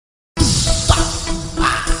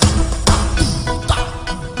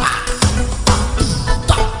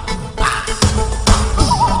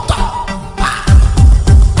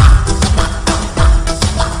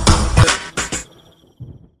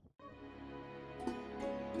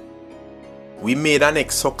We made an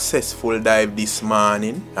next successful dive this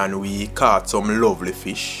morning and we caught some lovely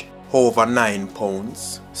fish, over 9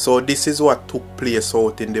 pounds. So this is what took place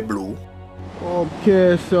out in the blue.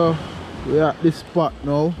 Okay, so we at this spot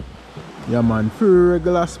now. Yeah man, pretty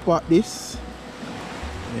regular spot this.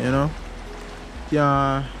 You know,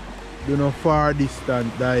 can't do no far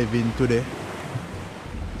distance diving today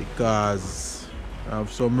because I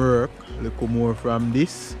have some work, a little more from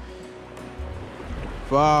this.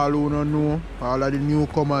 For all who don't know, all of the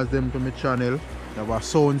newcomers them to my channel, I have a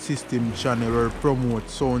sound system channel where I promote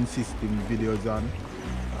sound system videos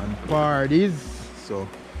and parties. So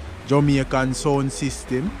Jamaican sound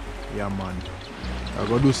system, yeah man. I'm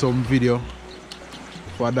gonna do some video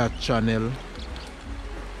for that channel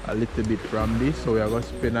a little bit from this. So we are gonna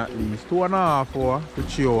spend at least 2.5 hours to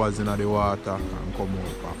 3 hours in the water and come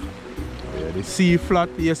out back. Yeah, the sea flat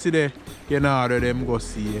yesterday, you know, them go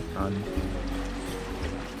see and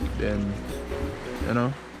them, you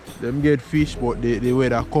know, them get fish, but the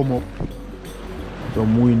weather come up,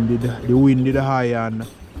 some wind, the wind is high and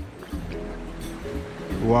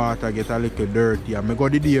water get a little dirty. And I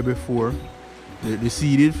got the day before, the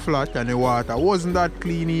sea did flat and the water wasn't that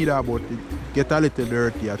clean either, but it get a little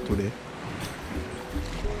dirtier today.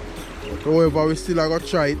 But however, we still gonna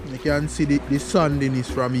try it. You can see the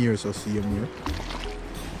sandiness from here, so see them here.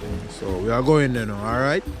 So we are going there now,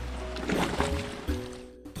 alright?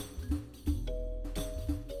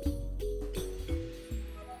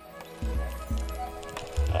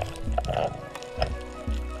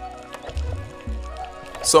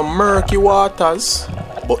 Some murky waters,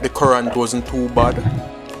 but the current wasn't too bad.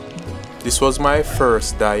 This was my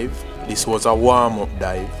first dive. This was a warm-up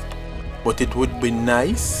dive. But it would be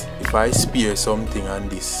nice if I spear something on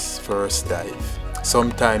this first dive.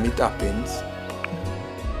 Sometime it happens.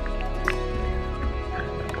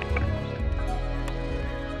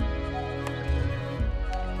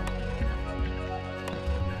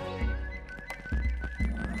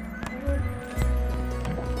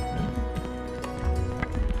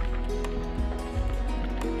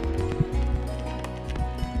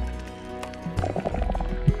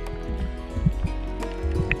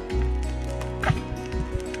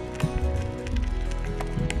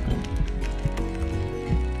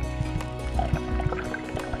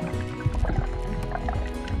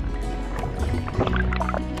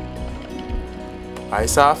 I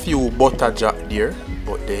saw a few butterjack there,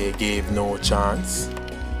 but they gave no chance.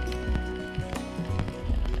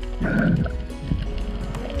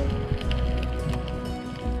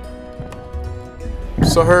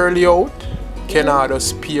 So early out, Kenardo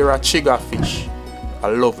spear a triggerfish, a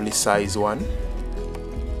lovely size one.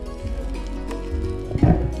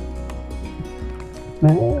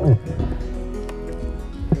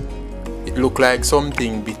 It looked like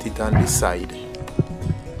something bit it on the side.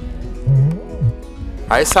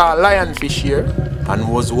 I saw a lionfish here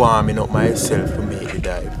and was warming up myself to make the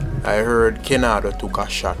dive. I heard Kenardo took a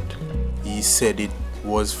shot. He said it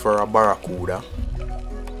was for a barracuda.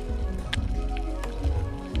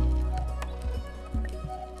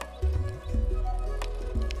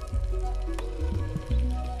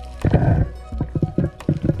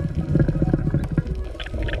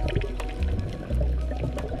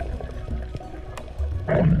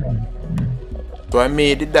 So I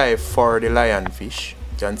made the dive for the lionfish.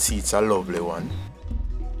 You can see it's a lovely one.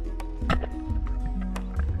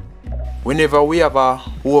 Whenever we have a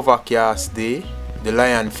overcast day, the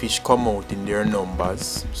lionfish come out in their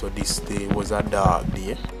numbers. So this day was a dark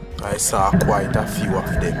day. I saw quite a few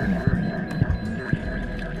of them.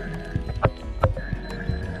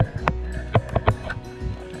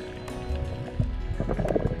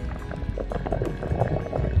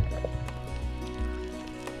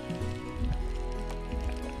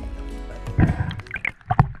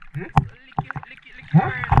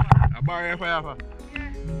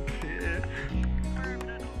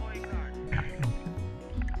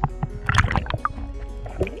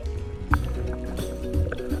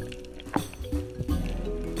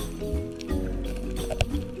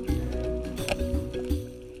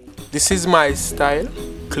 This is my style.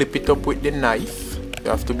 Clip it up with the knife. You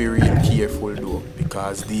have to be real careful though,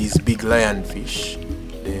 because these big lionfish,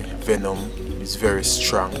 the venom is very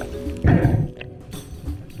strong.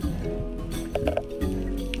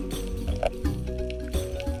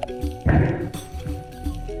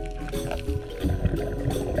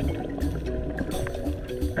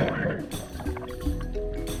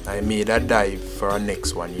 I made a dive for our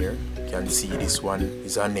next one here. You can see this one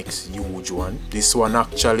is our next huge one. This one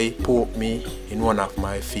actually poked me in one of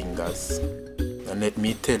my fingers. And let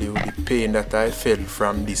me tell you, the pain that I felt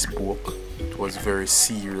from this poke, it was very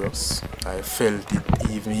serious. I felt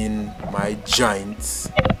it even in my joints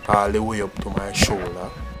all the way up to my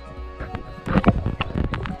shoulder.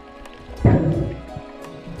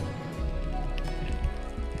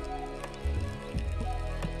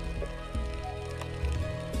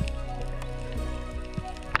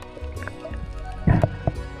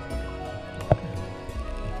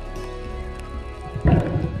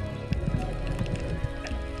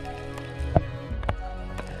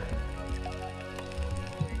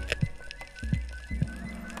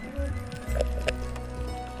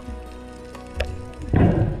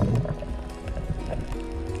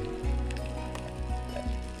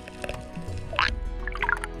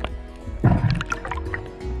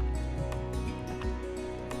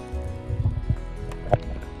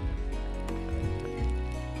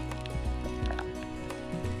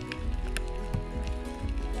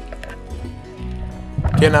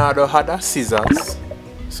 Kenado had a scissors,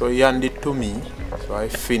 so he handed it to me, so I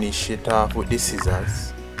finished it off with the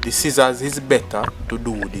scissors. The scissors is better to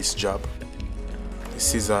do this job. The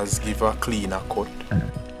scissors give a cleaner cut.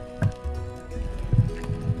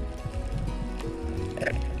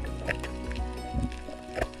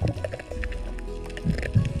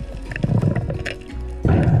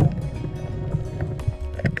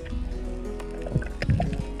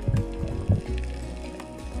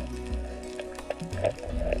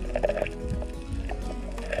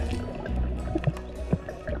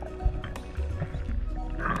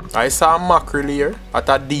 I saw a mackerel here at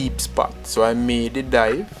a deep spot, so I made the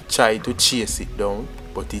dive, tried to chase it down,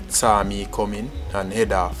 but it saw me coming and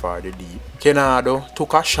head off for the deep. Kenado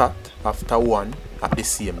took a shot after one at the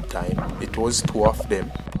same time. It was two of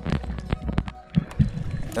them.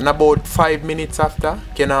 And about 5 minutes after,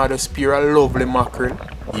 Kenado spear a lovely mackerel.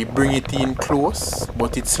 He bring it in close,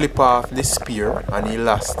 but it slipped off the spear and he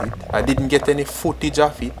lost it. I didn't get any footage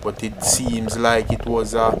of it, but it seems like it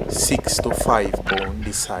was a 6 to 5 pound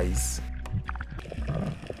the size.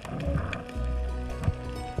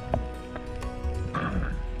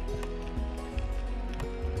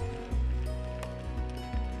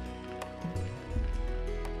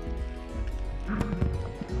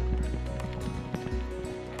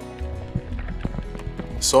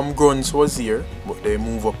 Some grunts was here, but they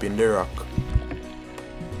move up in the rock.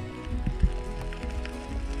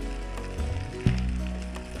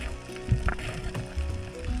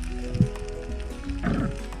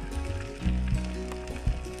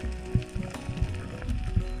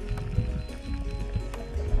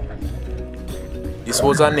 This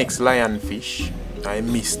was our next lionfish. I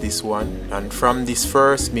missed this one, and from this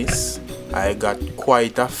first miss, I got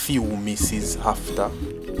quite a few misses after.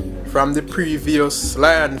 From the previous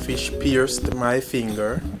lionfish pierced my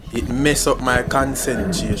finger, it messed up my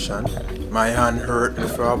concentration. My hand hurt me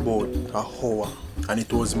for about an hour, and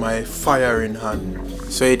it was my firing hand.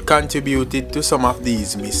 So it contributed to some of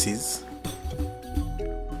these misses.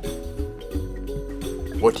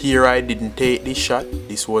 But here I didn't take the shot.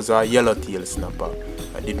 This was a yellowtail snapper.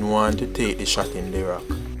 I didn't want to take the shot in the rock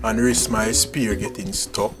and risk my spear getting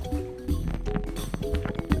stuck.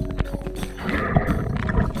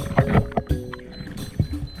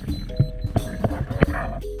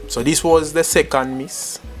 So this was the second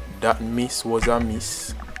miss. That miss was a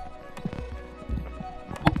miss.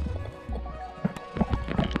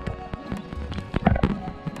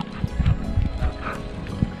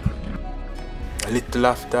 A little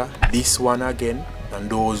after, this one again, and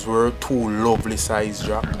those were two lovely size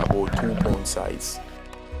jack, about 2 pound size.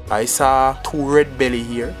 I saw two red belly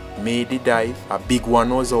here, made the dive. A big one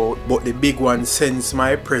was out, but the big one sensed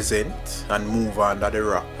my presence and moved under the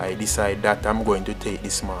rock. I decided that I'm going to take the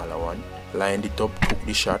smaller one. Lined it up, took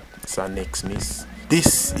the shot. It's our next miss.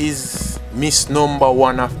 This is miss number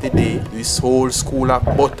 1 of the day. This whole school of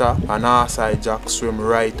butter and arseye jack swim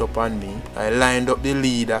right up on me. I lined up the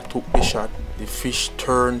leader, took the shot. The fish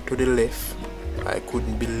turned to the left. I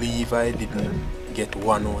couldn't believe I didn't get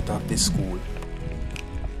one out of the school.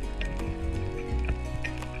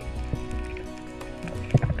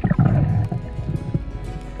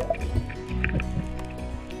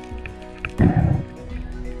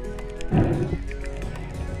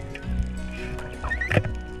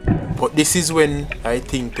 But this is when I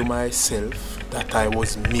think to myself that I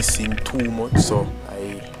was missing too much, so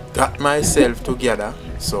I got myself together,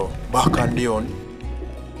 so back on the hunt.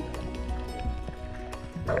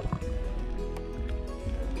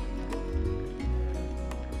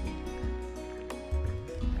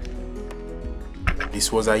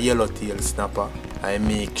 This was a yellowtail snapper. I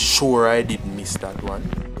make sure I didn't miss that one.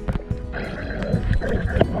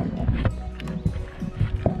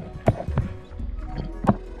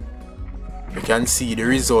 You can see the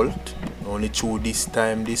result. Only through this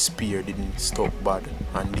time this spear didn't stuck bad,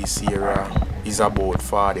 and this area is about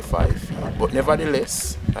 45 feet. But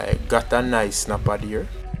nevertheless, I got a nice snapper there.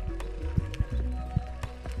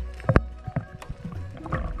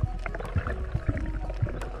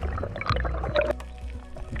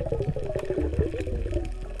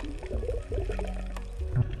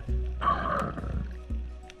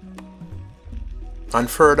 And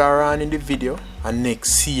further on in the video, a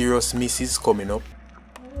next serious miss is coming up.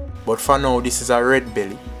 But for now, this is a red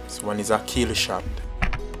belly. This one is a kill shot.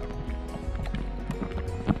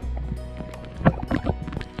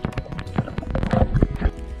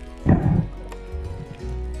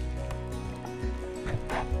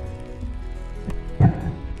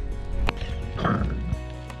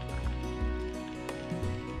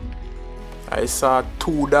 I saw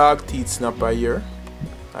 2 dog teeth snapper here.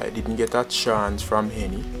 I didn't get a chance from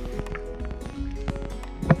any.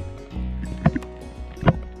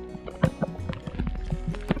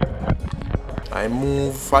 I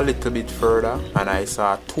moved a little bit further and I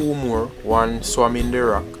saw 2 more. One swam in the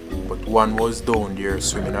rock, but one was down there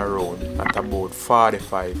swimming around at about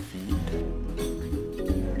 45 feet.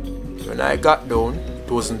 When I got down, it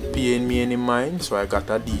wasn't paying me any mind, so I got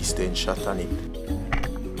a decent shot on it.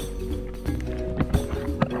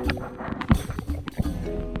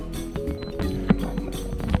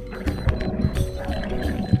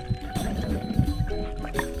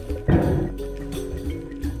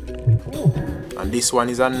 And this one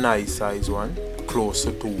is a nice size one, close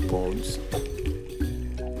to 2 pounds.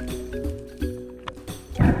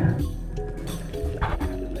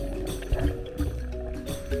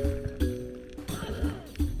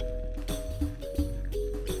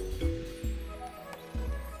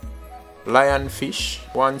 Lionfish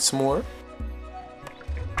once more.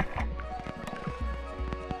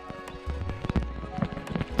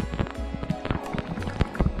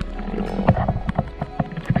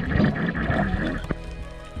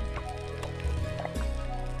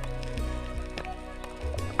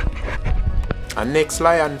 And next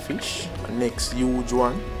lionfish, and next huge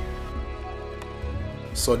one.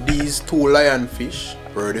 So these 2 lionfish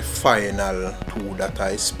were the final 2 that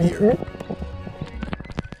I speared.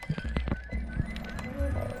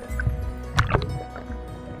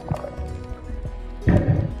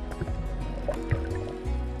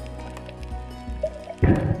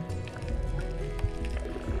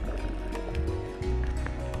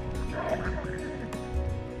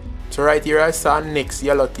 So right here I saw next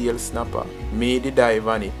yellowtail snapper. Made the dive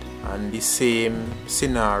on it, and the same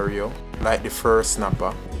scenario like the first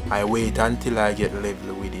snapper. I wait until I get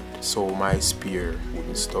level with it so my spear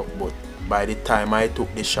wouldn't stop, but by the time I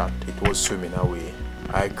took the shot it was swimming away.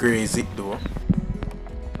 I grazed it though.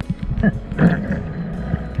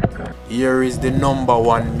 Here is the number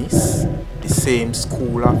 1 miss, the same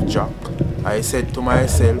school of jack. I said to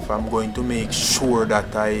myself I'm going to make sure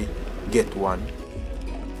that I get one.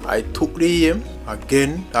 I took the aim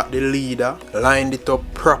again at the leader, lined it up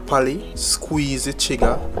properly, squeezed the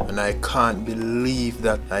trigger, and I can't believe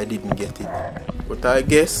that I didn't get it. But I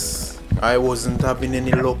guess I wasn't having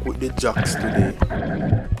any luck with the jacks today.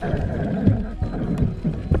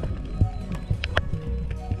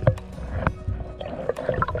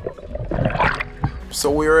 So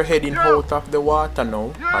we're heading out of the water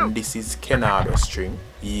now, and this is Canada string.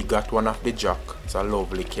 He got one of the jack. It's a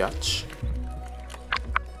lovely catch.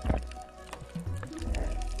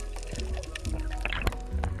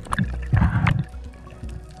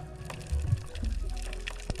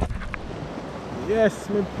 Yes,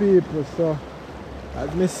 my people, so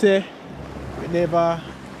as me say, we never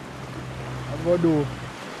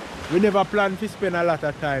plan to spend a lot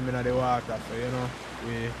of time in the water, so you know,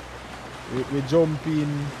 we jump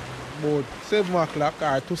in about 7 o'clock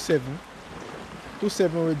or to 7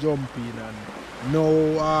 we jump in, and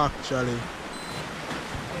now actually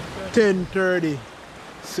 10:30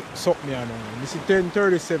 something you know. This is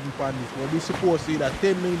 10:37 on this, but this supposed to be that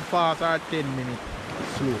 10 minutes fast or 10 minutes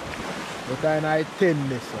slow. But I 10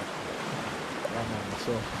 this so. Yeah, man.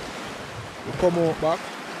 So we come out back.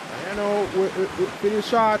 You know, we finish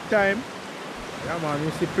short time. Yeah man,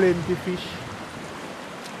 we see plenty fish.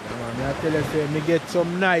 Yeah man, I tell you say me get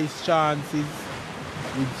some nice chances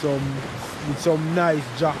with some nice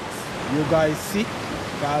jacks. You guys see?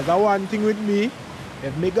 Because the one thing with me,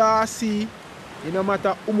 if me go see, it no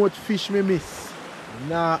matter how much fish me miss,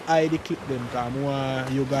 nah I clip them because I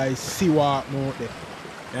want you guys see what I'm out there.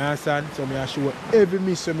 You understand? So I show every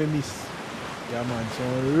miss I miss. Yeah man,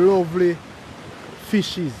 some lovely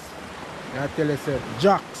fishes. I tell you say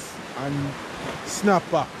jacks and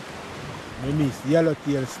snapper. I miss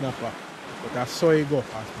yellowtail snapper. But I saw it go,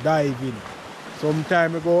 I dive in.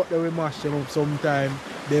 Sometimes we go out there we mash them up, sometimes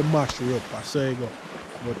they mash we up, so you go.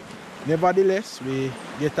 But nevertheless, we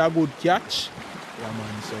get a good catch. Yeah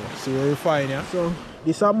man, so see where we find here. So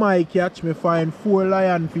this is my catch, me find 4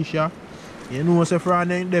 lionfish here. You know, so for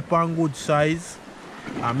them on good size.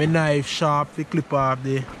 And my knife sharp to clip off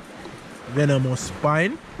the venomous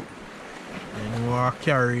spine. And we are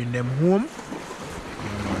carrying them home.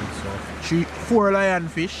 Yeah, man, so 4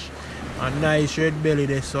 lionfish and nice red belly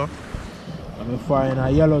there, so. And we find a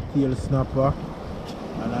yellowtail snapper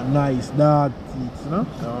and a nice dog teeth, you know?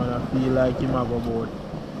 So I wanna feel like him have about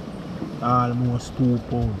almost 2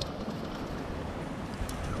 pounds.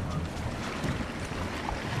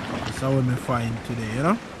 That's what we find today, you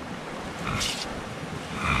know?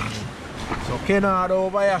 So Kennard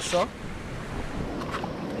over here, so.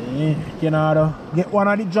 Kennard get one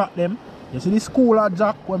of the jack them. You see the school of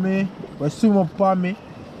jack when we swim up on me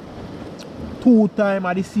 2 times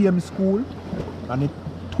at the same school and the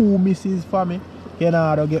 2 misses for me.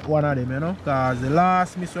 Kennard get one of them, you know. Cause the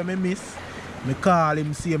last miss when I miss, I call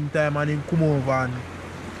him same time and him come over and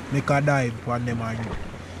make a dive on them and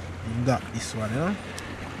he got this one, you know.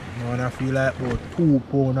 I feel like about 2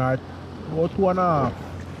 pounds or about 2.5.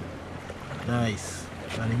 Nice.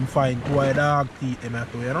 And him find 2 of dog teeth them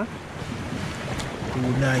too, you know. 2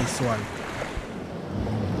 nice one.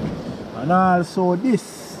 And also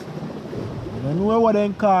this. I don't know what they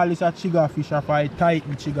call this a triggerfish, if I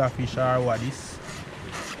tighten triggerfish or what this.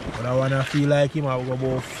 But I wanna feel like him have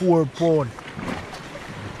about 4 pounds.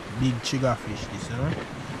 Big triggerfish this, you know.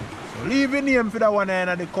 So leave your name for that one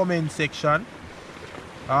in the comment section.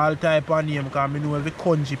 All type of name, because I know every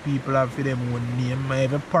country people have for them own name.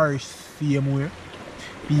 Every parish same way.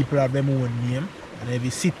 People have them own name. And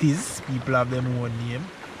every cities, people have them own name.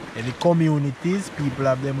 Every communities, people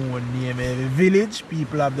have them own name. Every village,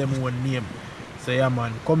 people have them own name. So yeah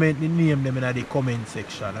man, comment the name them in the comment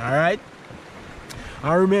section, alright?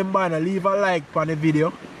 And remember, leave a like on the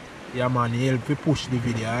video. Yeah man, it help you push the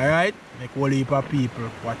video, alright? Make a heap of people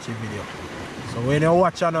watch the video. So when you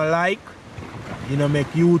watch and like, you know, make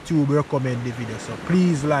YouTube recommend the video. So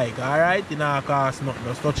please like, alright? It don't cost nothing.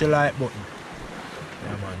 Just touch the like button.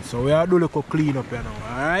 Yeah man. So we are doing a little clean up here now,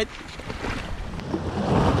 alright?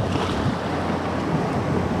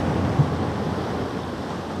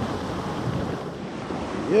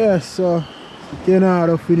 Yes, so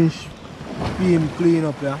Kennard finish being clean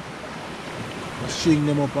up here. Just string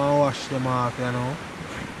them up and wash them off, you know.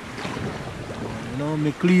 You know,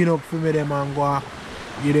 me clean up for me them and go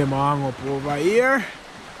give them a hang up over here.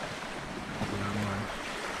 Yeah,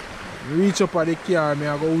 man. Reach up at the car, I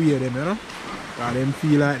go wear them, you know. Because them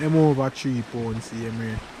feel like them over 3 pounds, see them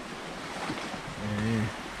here. Yeah,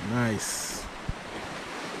 nice.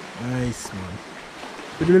 Nice, man.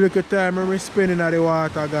 With the little time I'm spending at the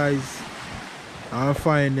water, guys, I'll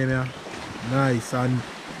find them here. Nice. And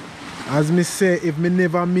as me say, if me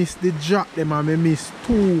never miss the drop them and me miss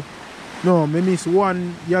 2, no, me miss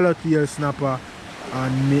 1 yellowtail snapper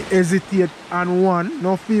and me hesitate on 1.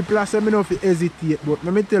 No people say me no hesitate, but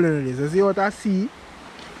let me tell you this. You see what I see?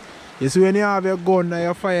 You see when you have your gun and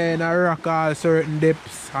you fire in a rock at certain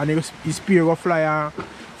depths and your spear go fly and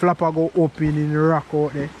flapper go open in the rock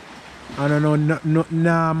out there. And I know not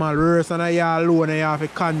normal. Worse than you alone and you have to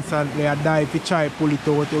constantly dive to try pull it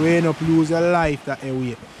out. You end up lose your life that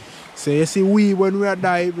way. So you see when we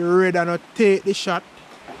dive, we ready to take the shot.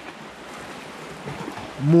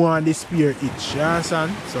 More on the spear itch. You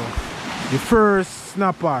understand? So the first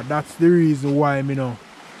snapper, that's the reason why I know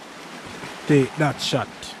take that shot.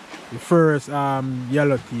 The first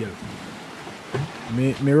yellowtail.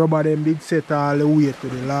 Me rubber them did set all the way to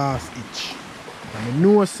the last itch. And I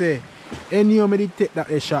know say any of me did take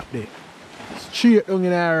that shot there. Straight down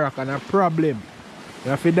in the rock and a problem.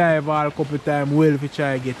 You have to dive all a couple times well if you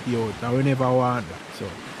try to get you out. And we never want that. So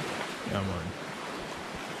yeah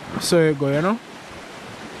man. So you go, you know?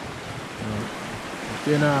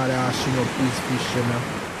 You know they string up these fish, you know.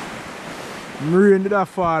 Rain did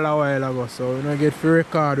fall a while ago, so you don't get to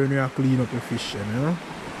record when you clean up your fish, you know.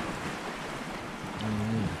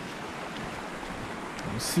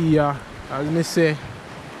 You see as I say,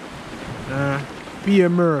 pay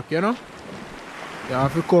murk, you know. You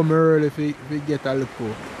have to come early if you get a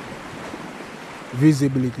little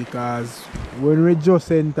visibility, because when we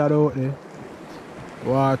just entered out there,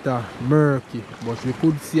 water murky, but we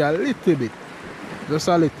could see a little bit. Just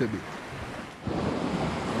a little bit.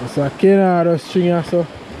 So I can't string here, so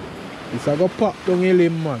it's a go pop down a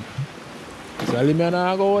limb, man. So a limb and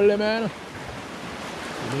I go hold them, man.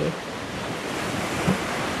 Yeah.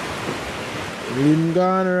 Limb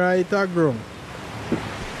gone right at ground.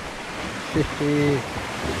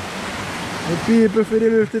 The people for the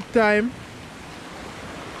little time.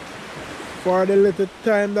 For the little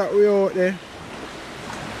time that we out there.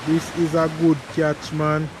 This is a good catch,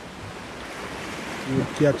 man. Good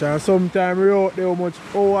catch. And sometimes we out there how much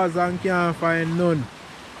hours and can't find none.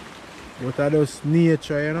 But that's just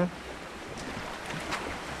nature, you know.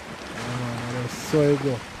 That's so you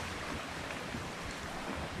go.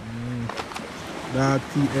 That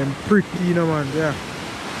them pretty, you know, man. Yeah.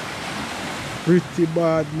 Pretty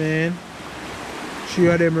bad, man. 3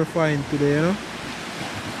 of them we find today, you know.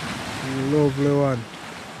 Lovely one.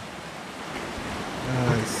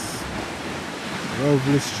 Nice.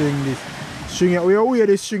 Lovely string this. String it. We wear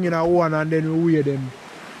the string in a one and then we wear them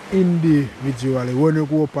individually when you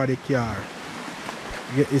go up at the car.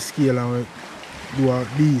 Get the scale and we do a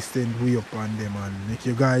decent way up on them and make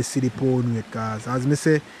you guys see the pound weight, cause as me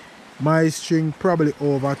say, my string probably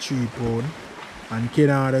over 3 pound and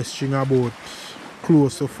Canada string about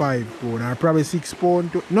close to 5 pound and probably 6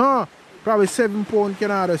 pound to, no, probably 7 pound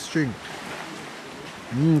Canada string.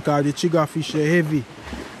 Cause the triggerfish are heavy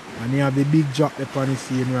and they have the big drop upon the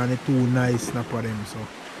same and the 2 nice snap of them, so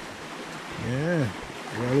yeah,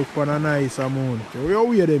 we look for a nice amount. So we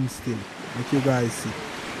wear them still, make you guys see.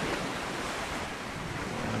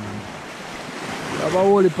 We have a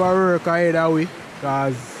whole heap of work ahead of we,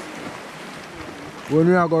 cause when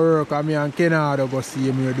we are going to work, me and Canada go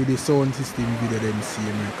see me do the sound system video them see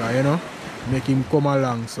me, cause you know, make him come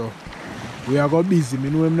along, so we are go busy. Me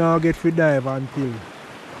know him now get to dive until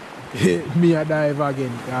me a dive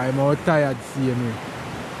again, cause I'm out tired seeing me.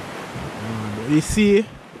 But you see,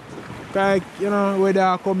 like, you know, whether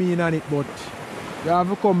I come in on it, but you have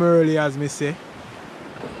to come early, as me say.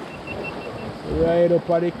 We are head up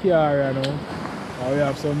at the car, you know, and we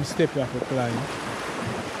have some steps you have to climb.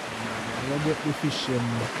 We'll get the fish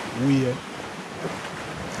weigh.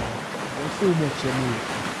 There's so much you need.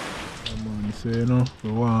 Come on, so you know,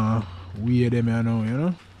 we want to weigh them, you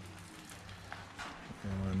know.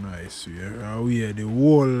 Nice, I weigh the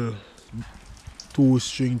whole 2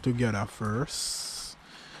 string together first.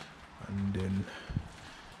 And then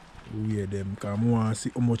weigh them, because I want to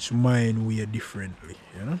see how much mine weigh differently,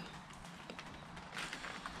 you know.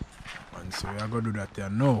 And so we are going to do that here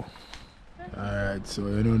now. Alright, so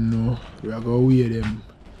you don't know, we are going to weigh them.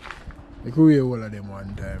 We can weigh all of them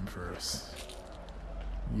one time first.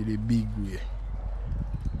 Get the big weigh.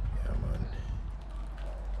 Yeah,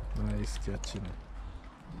 man. Nice catching.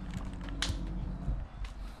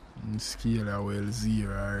 And scale are well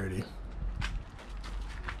 0 already.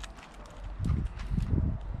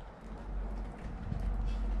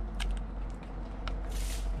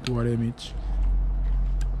 Two of them each.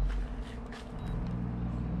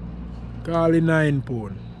 Call it 9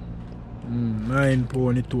 pound. 9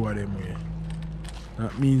 pound the 2 of them way.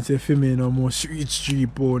 That means if you may almost reach 3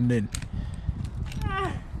 pound then.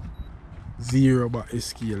 0 back the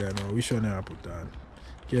scale, you know. Which one I put on?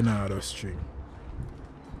 Canada string.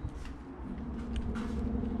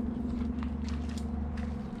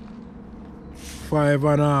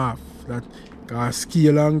 5.5. That cause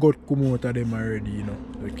scale and gut come out of them already, you know.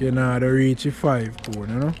 You cannot reach 5 pound,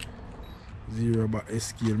 you know. 0 back the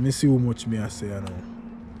scale. Me see how much me I say, you know.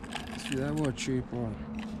 Feel like about 3 pound.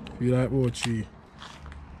 Feel like about 3.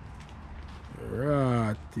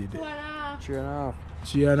 Ratted. 3.5.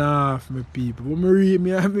 3.5, my people. But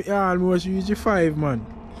me almost reach 5, man.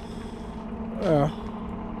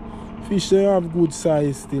 Fish they have good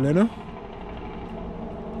size still, you know.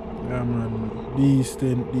 Yeah, man.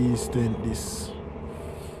 Decent, this.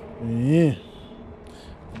 Yeah.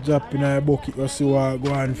 Drop in a bucket, you see what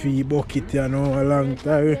go and feed bucket, you know, a long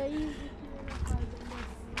time.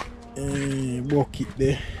 Bucket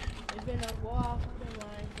there.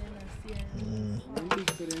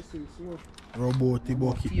 Rub out the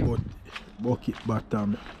bucket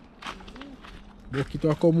bottom. Bucket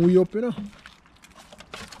will come way up, you know.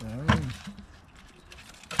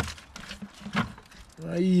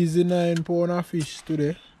 Easy 9 pound of fish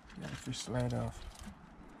today. Yeah, fish slide off.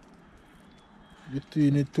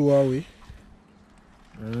 Between the 2 away.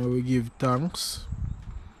 And we give thanks.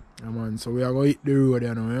 Yeah, man, so we are going to hit the road,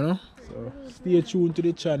 you know. So stay tuned to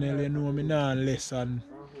the channel, you know, me now less and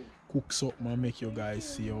cook something and make you guys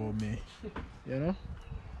see how me, you know.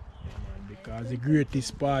 Yeah, man, because the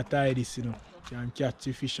greatest part of this, you know, you can catch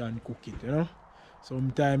the fish and cook it, you know.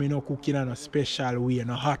 Sometimes you know cooking in a special way, in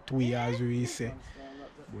a hot way as we say.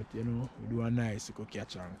 But you know, we do a nice to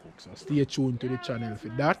catch and cook. So stay tuned to the channel for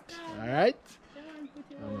that. Alright?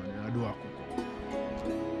 I do a cook.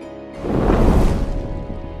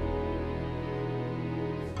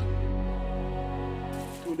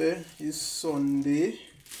 Today is Sunday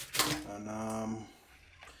and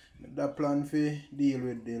the plan for deal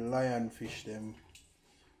with the lionfish them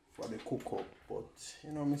for the cook up, but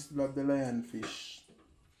you know, I still have the lionfish.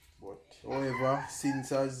 But however,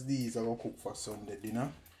 since as these are gonna cook for Sunday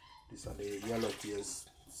dinner, these are the yellowtail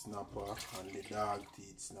snapper and the dog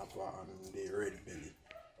teeth snapper and the red belly.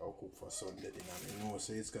 I'll cook for Sunday dinner. You know,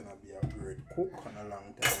 so it's gonna be a great cook and a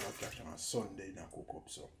long time I'll catch on a Sunday dinner cook up.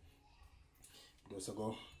 So just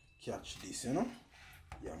go catch this, you know.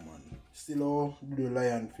 Yeah man. Still I'll do the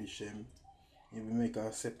lionfish them. Maybe make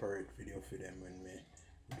a separate video for them when we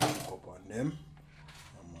cook up on them.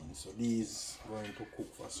 Yeah man. So these going to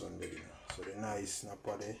cook for Sunday dinner. So the nice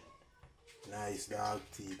snapper there, nice dog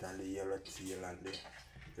teeth and the yellowtail and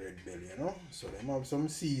the red belly, you know. So them have some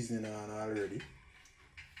seasoning on already.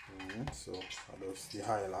 So I just the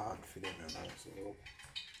oil hot for them, you know. So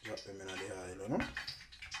drop them in the oil, you know.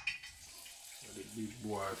 So the big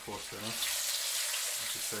boil first, you know.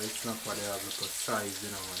 So it's not for they have like a size,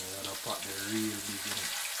 you know, and the other pot they're real big, you know.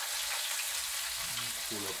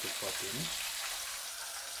 Pull up the pot, you know.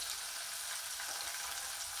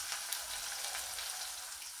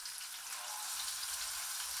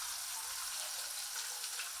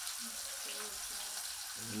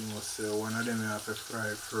 You know, so one of them you have to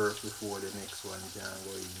fry first before the next one can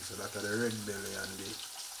go in. So that's the red belly and the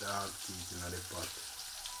dog teeth in the pot.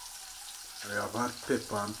 We have hot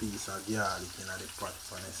pepper and piece of garlic in the pot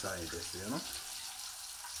on the side, you know.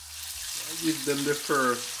 So I give them the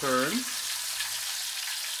first turn.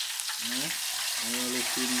 You know, and you're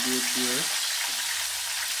looking good there.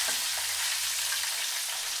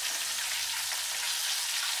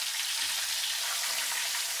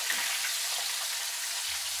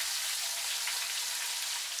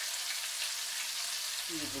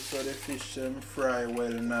 So the fish fry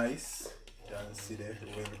well nice. You can see the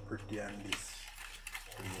well pretty and this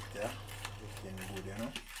plate there. Looking good, you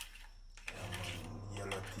know.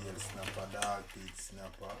 Yellowtail snapper, dog teeth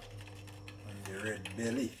snapper, and the red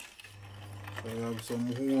belly. So we have some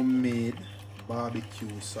homemade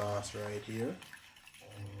barbecue sauce right here.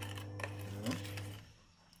 You know.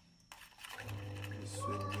 This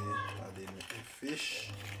will be adding the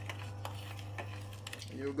fish.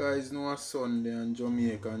 You guys know a Sunday and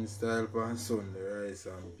Jamaican style for Sunday, rice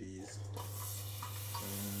and peas.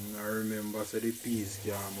 I remember so the peas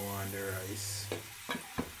came on the rice.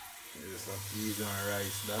 There's a peas and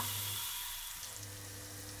rice that.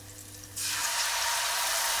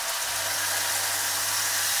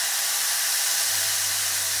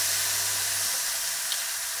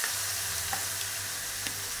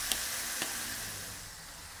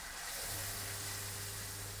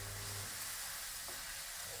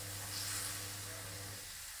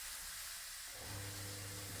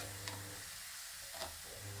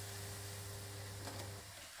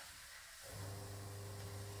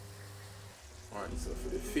 Alright, so for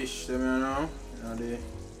the fish them you know the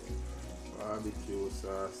barbecue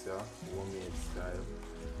sauce, yeah, homemade style.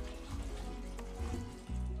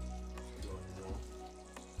 Don't know.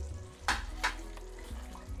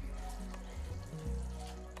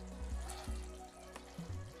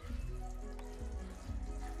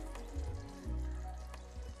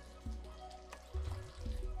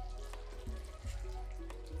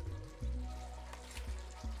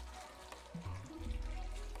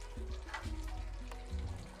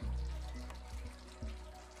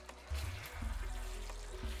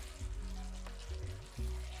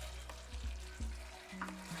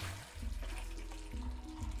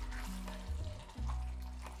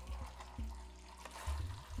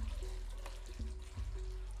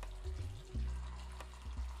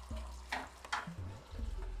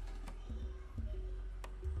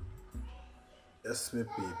 Yes, my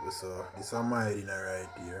people, so this is my dinner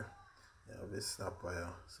right here. You have a snapper here,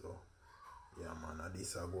 so yeah man, and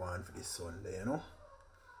this is going for the Sunday, you know.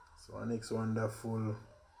 So our next wonderful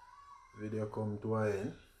video come to an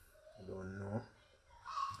end. I don't know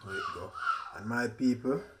where it go. And my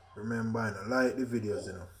people, remember, you know, like the videos,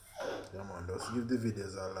 you know. Yeah man, just give the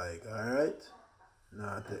videos a like, alright?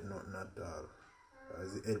 Not take nothing at all.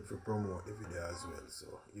 Because it helps to promote the video as well,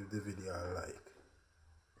 so give the video a like.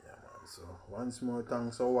 Yeah man, so once more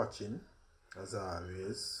thanks for watching as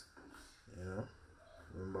always, you know.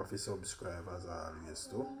 Remember to subscribe as always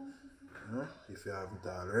too, you know, if you haven't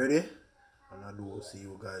already. And I do see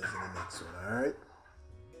you guys in the next one, alright?